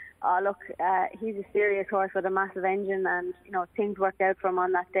look, he's a serious horse with a massive engine, and things worked out for him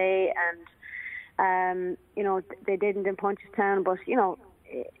on that day. And they didn't in Punchestown, but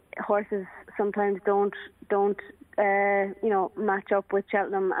horses sometimes don't match up with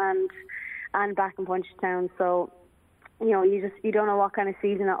Cheltenham and back in Punchestown. So you don't know what kind of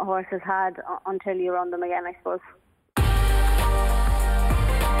season a horse has had until you run them again, I suppose.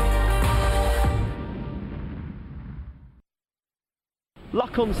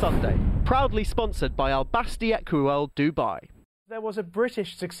 Luck on Sunday, proudly sponsored by Al Basti Equiworld Dubai. there was a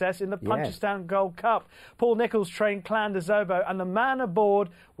British success in the Punchestown Gold Cup. Paul Nicholls trained Clan des Obeaux, and the man aboard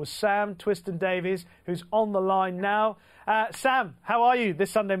was Sam Twiston-Davies, who's on the line now. Sam, how are you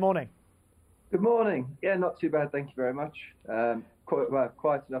this Sunday morning? Good morning. Yeah, not too bad, thank you very much.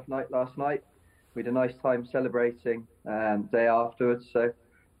 Quiet enough night last night. We had a nice time celebrating day afterwards. So,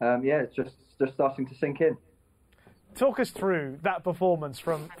 it's just starting to sink in. Talk us through that performance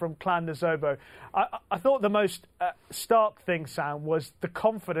from Clan des Obeaux. I thought the most stark thing, Sam, was the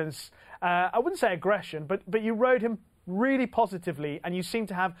confidence. I wouldn't say aggression, but you rode him really positively, and you seem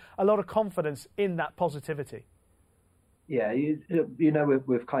to have a lot of confidence in that positivity. Yeah, you know,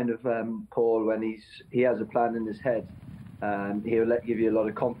 with kind of Paul, when he has a plan in his head, he'll give you a lot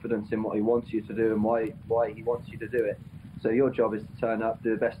of confidence in what he wants you to do and why he wants you to do it. So your job is to turn up, do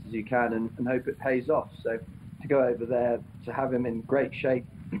the best as you can, and hope it pays off. So to go over there, to have him in great shape,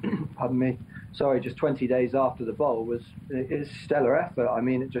 pardon me, just 20 days after the bowl is stellar effort. I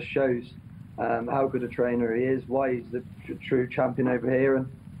mean, it just shows how good a trainer he is, why he's the true champion over here,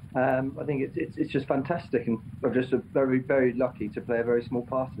 and I think it's just fantastic, and I'm just very, very lucky to play a very small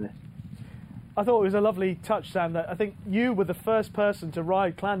part in it. I thought it was a lovely touch, Sam, that I think you were the first person to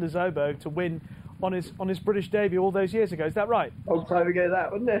ride Clan des Obeaux to win on his British debut all those years ago. Is that right? Old time ago,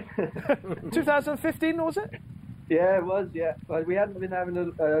 that, wasn't it? 2015, was it? Yeah, it was, yeah. But we hadn't been having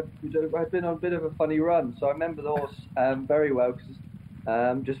I'd been on a bit of a funny run, so I remember the horse very well,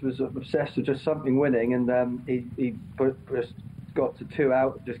 because just was obsessed with just something winning, and he just got to 2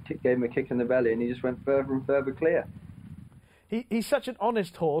 out, just gave him a kick in the belly, and he just went further and further clear. He's such an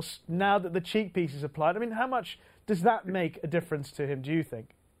honest horse now that the cheek piece is applied. I mean, how much does that make a difference to him, do you think?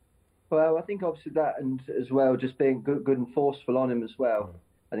 Well, I think obviously that, and as well, just being good and forceful on him as well.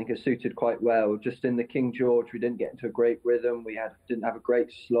 I think it suited quite well. Just in the King George, we didn't get into a great rhythm. We didn't have a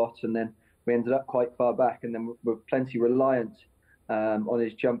great slot, and then we ended up quite far back, and then we're plenty reliant on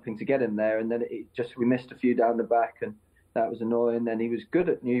his jumping to get him there. And then we missed a few down the back, and that was annoying. Then he was good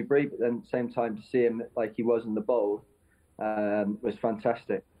at Newbury, but then at the same time to see him like he was in the bowl was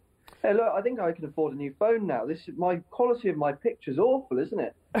fantastic. Hey, look, I think I can afford a new phone now. My quality of my picture's awful, isn't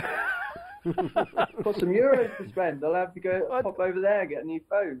it? Got some euros to spend. I'll have to go pop over there and get a new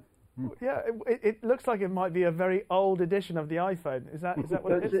phone. Yeah, it looks like it might be a very old edition of the iPhone. Is that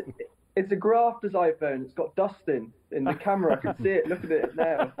what it is? It's a grafter's iPhone. It's got dust in the camera. I can see it. Look at it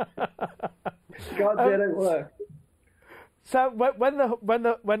now. God, they don't work. So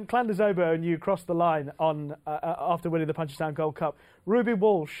when Clan des Obeaux and you crossed the line on after winning the Punchestown Gold Cup, Ruby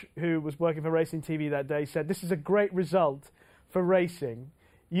Walsh, who was working for Racing TV that day, said this is a great result for racing.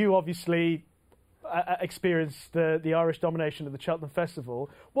 You obviously experienced the Irish domination of the Cheltenham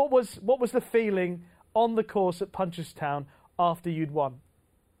Festival. What was the feeling on the course at Punchestown after you'd won?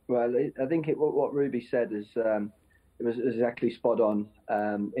 Well, I think what Ruby said is it was exactly spot on.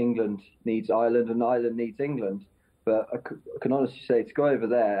 England needs Ireland, and Ireland needs England. But I can honestly say to go over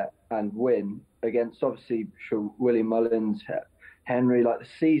there and win against, obviously, Willie Mullins, Henry, like the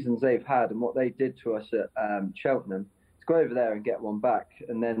seasons they've had and what they did to us at Cheltenham, to go over there and get one back,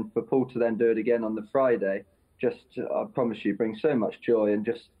 and then for Paul to then do it again on the Friday, I promise you, brings so much joy. And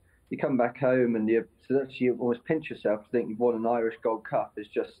just you come back home and you almost pinch yourself to think you've won an Irish Gold Cup.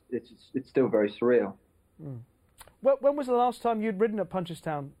 It's still very surreal. Mm. When was the last time you'd ridden at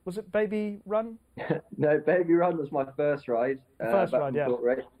Punchestown? Was it Baby Run? No, Baby Run was my first ride. First ride, yeah.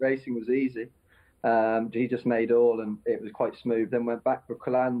 Racing was easy. He just made all, and it was quite smooth. Then went back for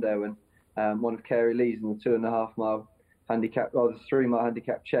Colando and one of Kerry Lee's in the 2.5 mile handicap, or the 3 mile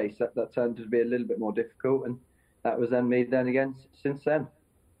handicap chase. That turned to be a little bit more difficult, and that was then me then again since then.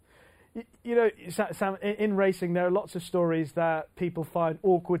 You know, Sam, in racing, there are lots of stories that people find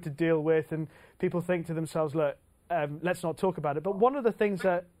awkward to deal with, and people think to themselves, look, let's not talk about it. But one of the things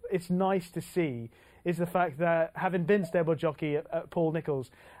that it's nice to see is the fact that, having been stable jockey at Paul Nicholls,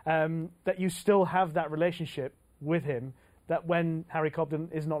 that you still have that relationship with him, that when Harry Cobden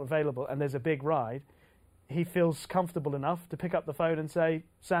is not available and there's a big ride, he feels comfortable enough to pick up the phone and say,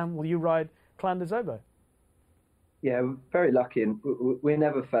 Sam, will you ride Clan des Obeaux? Yeah, we're very lucky, and we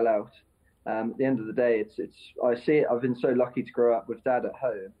never fell out. At the end of the day, I see it. I've been so lucky to grow up with Dad at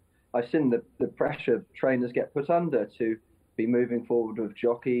home. I've seen the pressure trainers get put under to be moving forward with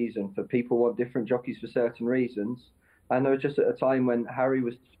jockeys, and for people want different jockeys for certain reasons. And there was just at a time when Harry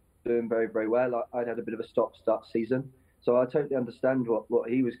was doing very, very well. I'd had a bit of a stop-start season, so I totally understand what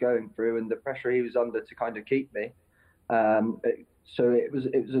he was going through and the pressure he was under to kind of keep me. So it was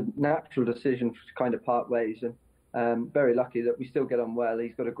a natural decision to kind of part ways, and very lucky that we still get on well.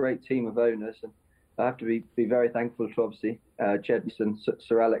 He's got a great team of owners, and I have to be very thankful to obviously Jedson,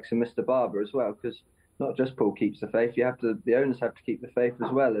 Sir Alex and Mr. Barber as well, because not just Paul keeps the faith. The owners have to keep the faith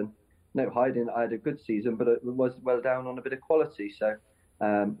as well. And no hiding, I had a good season, but it was well down on a bit of quality. So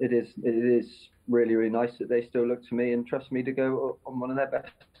it is really, really nice that they still look to me and trust me to go on one of their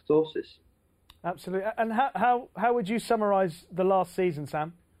best horses. Absolutely. And how would you summarise the last season,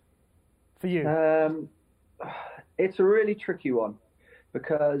 Sam, for you? It's a really tricky one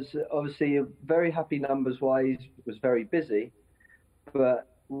because obviously very happy numbers-wise, was very busy, but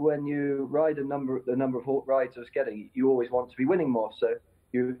when you ride the number of rides I was getting, you always want to be winning more. So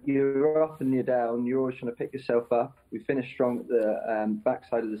you're up and you're down. You're always trying to pick yourself up. We finished strong at the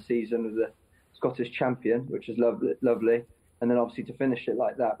backside of the season with the Scottish champion, which is lovely. And then obviously to finish it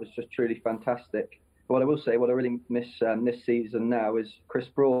like that was just truly fantastic. But what I will say, what I really miss this season now is Chris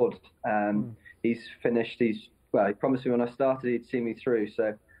Broad. He's finished. He promised me when I started he'd see me through.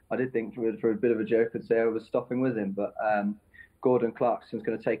 So I did think for a bit of a joke I'd say I was stopping with him, but. Gordon Clarkson's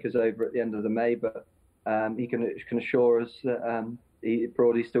going to take us over at the end of the May, but he can assure us that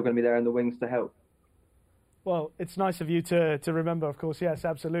Broadie's still going to be there in the wings to help. Well, it's nice of you to remember, of course. Yes,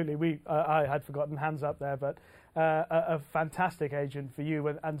 absolutely. I had forgotten, hands up there, but a fantastic agent for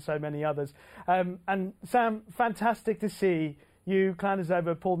you and so many others. And Sam, fantastic to see you,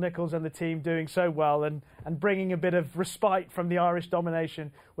 Clondesdale, Paul Nicholls and the team doing so well and bringing a bit of respite from the Irish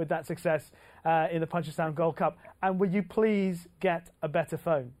domination with that success in the Punchestown Gold Cup. And will you please get a better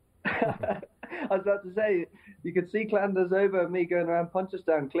phone? I was about to say, you could see Clondesdale and me going around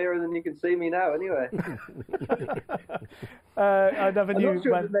Punchestown clearer than you can see me now anyway. I never knew. I'm not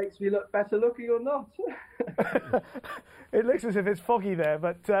sure if it makes me look better looking or not. It looks as if it's foggy there,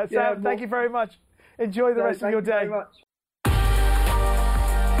 but Sam, thank you very much. Enjoy the rest of your day. Thank you very much.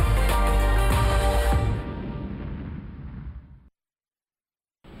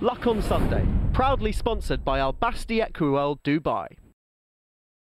 Luck on Sunday, proudly sponsored by Al Basti Equiworld Dubai.